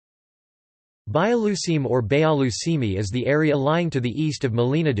Bayalu Seeme or Bayalu Seeme is the area lying to the east of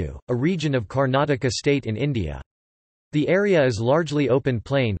Malenadu, a region of Karnataka state in India. The area is largely open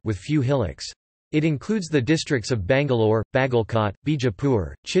plain, with few hillocks. It includes the districts of Bangalore, Bagalkot,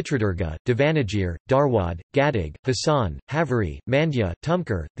 Bijapur, Chitradurga, Davanagere, Dharwad, Gadag, Hassan, Haveri, Mandya,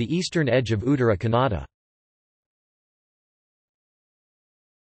 Tumkur, the eastern edge of Uttara Kannada.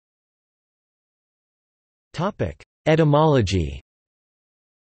 Etymology.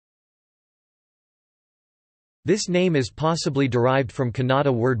 This name is possibly derived from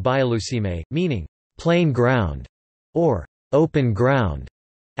Kannada word Bayalu Seeme, meaning plain ground or open ground,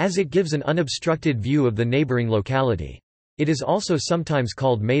 as it gives an unobstructed view of the neighbouring locality. It is also sometimes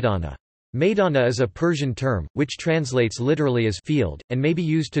called Maidana. Maidana is a Persian term, which translates literally as field, and may be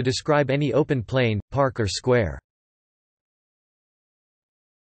used to describe any open plain, park or square.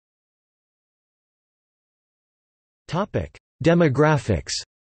 Demographics.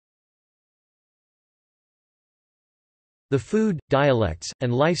 The food, dialects,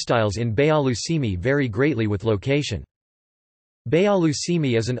 and lifestyles in Bayalu Seeme vary greatly with location. Bayalu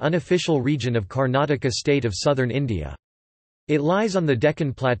Seeme is an unofficial region of Karnataka state of southern India. It lies on the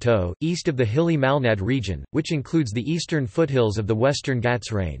Deccan Plateau, east of the hilly Malnad region, which includes the eastern foothills of the Western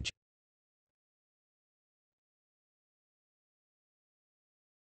Ghats range.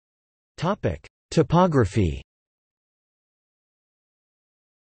 Topography.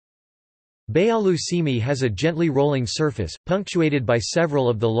 Bayalu Seeme has a gently rolling surface, punctuated by several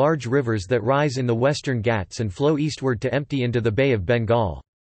of the large rivers that rise in the Western Ghats and flow eastward to empty into the Bay of Bengal.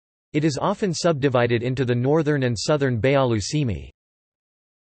 It is often subdivided into the northern and southern Bayalu Seeme.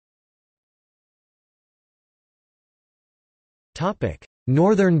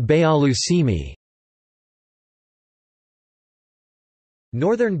 Northern Bayalu Seeme.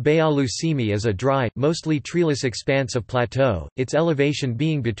 Northern Bayalu Seeme is a dry, mostly treeless expanse of plateau, its elevation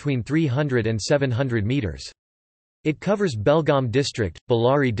being between 300 and 700 metres. It covers Belgaum district,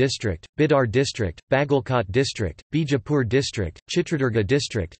 Bellary district, Bidar district, Bagalkot district, Bijapur district, Chitradurga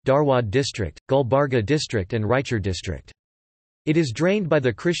district, Dharwad district, Gulbarga district and Raichur district. It is drained by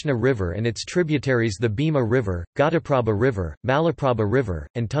the Krishna River and its tributaries the Bhima River, Ghataprabha River, Malaprabha River,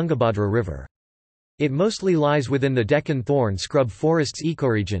 and Tungabhadra River. It mostly lies within the Deccan thorn scrub forests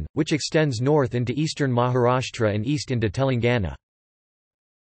ecoregion, which extends north into eastern Maharashtra and east into Telangana.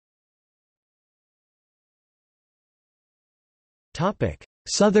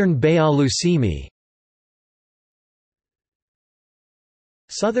 Southern Bayalu Seeme.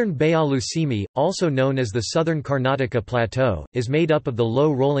 Southern Bayalu Seeme, also known as the Southern Karnataka Plateau, is made up of the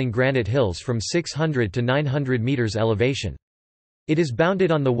low rolling granite hills from 600 to 900 metres elevation. It is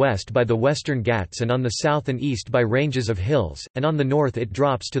bounded on the west by the Western Ghats and on the south and east by ranges of hills, and on the north it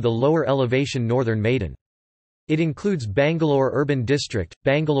drops to the lower elevation northern Maidan. It includes Bangalore Urban District,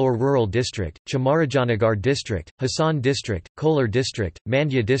 Bangalore Rural District, Chamarajanagar District, Hassan District, Kolar District,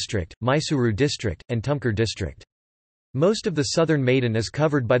 Mandya District, Mysuru District, and Tumkur District. Most of the southern Maidan is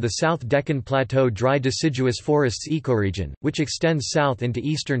covered by the South Deccan Plateau dry deciduous forests ecoregion, which extends south into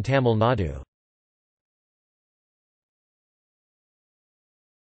eastern Tamil Nadu.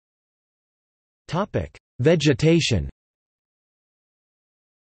 Vegetation.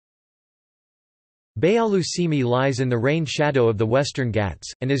 Bayalu Seeme lies in the rain shadow of the Western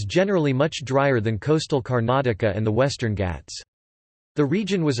Ghats, and is generally much drier than coastal Karnataka and the Western Ghats. The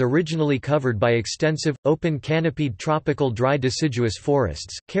region was originally covered by extensive, open canopied tropical dry deciduous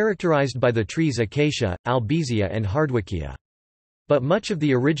forests, characterized by the trees acacia, albizia and hardwickia. But much of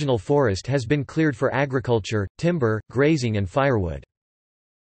the original forest has been cleared for agriculture, timber, grazing and firewood.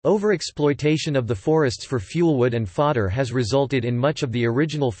 Overexploitation of the forests for fuelwood and fodder has resulted in much of the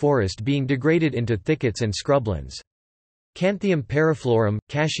original forest being degraded into thickets and scrublands. Canthium paraflorum,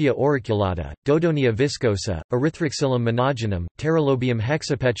 Cassia auriculata, Dodonia viscosa, Erythroxylum monogenum, Pterolobium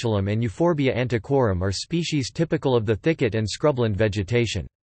hexapetulum and Euphorbia antiquorum are species typical of the thicket and scrubland vegetation.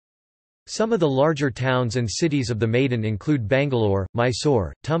 Some of the larger towns and cities of the Maidan include Bangalore,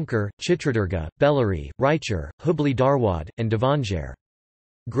 Mysore, Tumkur, Chitradurga, Bellary, Raichur, Hubli Dharwad, and Davangere.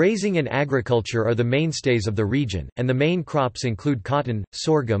 Grazing and agriculture are the mainstays of the region, and the main crops include cotton,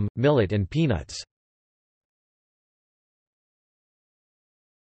 sorghum, millet and peanuts.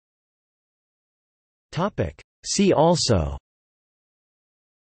 See also: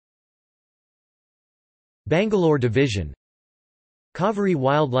 Bangalore Division, Kaveri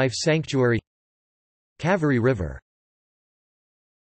Wildlife Sanctuary, Kaveri River.